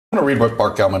I'm going to read what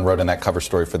Bart Gellman wrote in that cover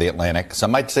story for The Atlantic. Some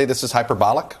might say this is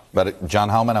hyperbolic, but John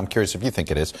Hellman, I'm curious if you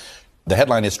think it is. The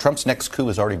headline is, Trump's next coup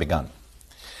has already begun.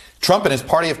 Trump and his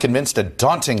party have convinced a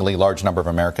dauntingly large number of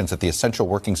Americans that the essential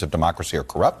workings of democracy are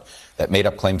corrupt, that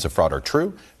made-up claims of fraud are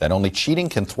true, that only cheating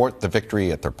can thwart the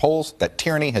victory at their polls, that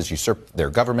tyranny has usurped their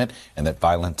government, and that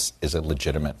violence is a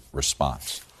legitimate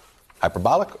response.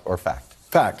 Hyperbolic or fact?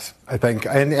 Fact, I think.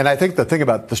 And I think the thing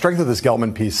about the strength of this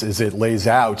Gellman piece is it lays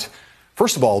out,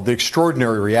 first of all, the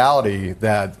extraordinary reality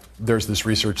that there's this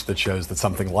research that shows that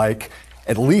something like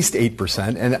at least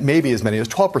 8% and maybe as many as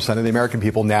 12% of the American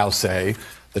people now say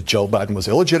that Joe Biden was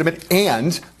illegitimate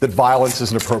and that violence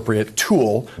is an appropriate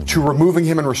tool to removing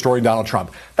him and restoring Donald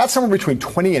Trump. That's somewhere between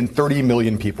 20 and 30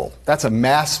 million people. That's a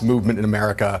mass movement in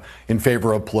America in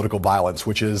favor of political violence,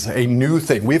 which is a new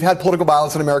thing. We've had political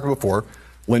violence in America before,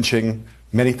 lynching,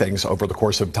 many things over the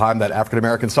course of time that African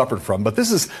Americans suffered from. But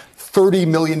this is 30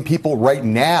 million people right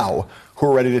now who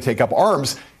are ready to take up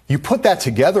arms. You put that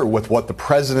together with what the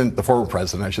president, the former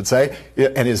president, I should say,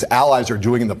 and his allies are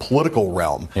doing in the political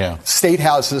realm. Yeah. State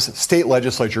houses, state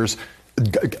legislatures,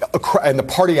 and the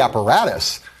party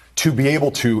apparatus to be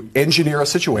able to engineer a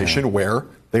situation where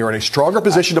they are in a stronger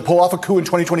position to pull off a coup in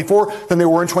 2024 than they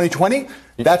were in 2020.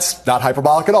 That's not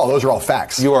hyperbolic at all. Those are all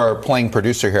facts. You are playing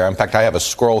producer here. In fact, I have a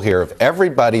scroll here of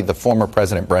everybody the former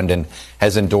President Brendan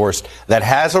has endorsed that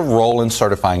has a role in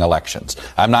certifying elections.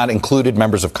 I've not included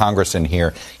members of Congress in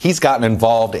here. He's gotten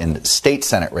involved in state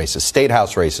Senate races, state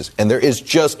House races, and there is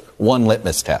just one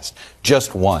litmus test,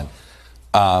 just one.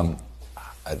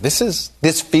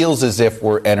 This feels as if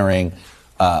we're entering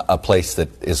a place that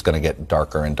is going to get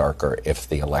darker and darker if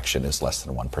the election is less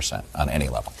than 1% on any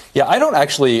level. Yeah,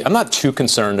 I'm not too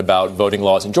concerned about voting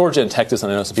laws in Georgia and Texas,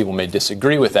 and I know some people may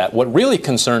disagree with that. What really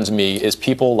concerns me is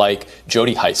people like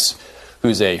Jody Hice,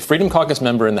 who's a Freedom Caucus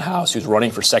member in the House, who's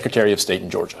running for Secretary of State in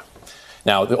Georgia.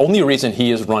 Now, the only reason he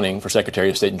is running for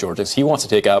Secretary of State in Georgia is he wants to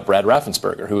take out Brad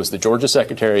Raffensperger, who is the Georgia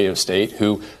Secretary of State,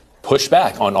 who pushed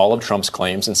back on all of Trump's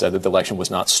claims and said that the election was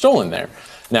not stolen there.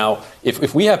 Now,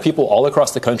 if we have people all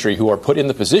across the country who are put in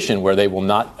the position where they will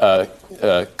not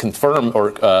confirm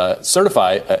or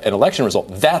certify an election result,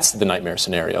 that's the nightmare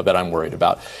scenario that I'm worried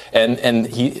about. And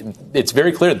it's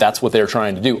very clear that's what they're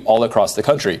trying to do all across the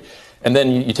country. And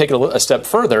then you take it a step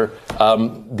further.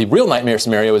 The real nightmare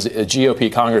scenario is a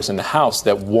GOP Congress in the House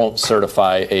that won't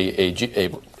certify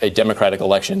a Democratic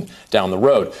election down the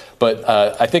road. But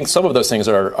I think some of those things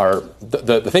are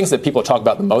the things that people talk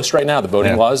about the most right now, the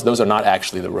voting laws, those are not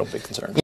actually the real big concern.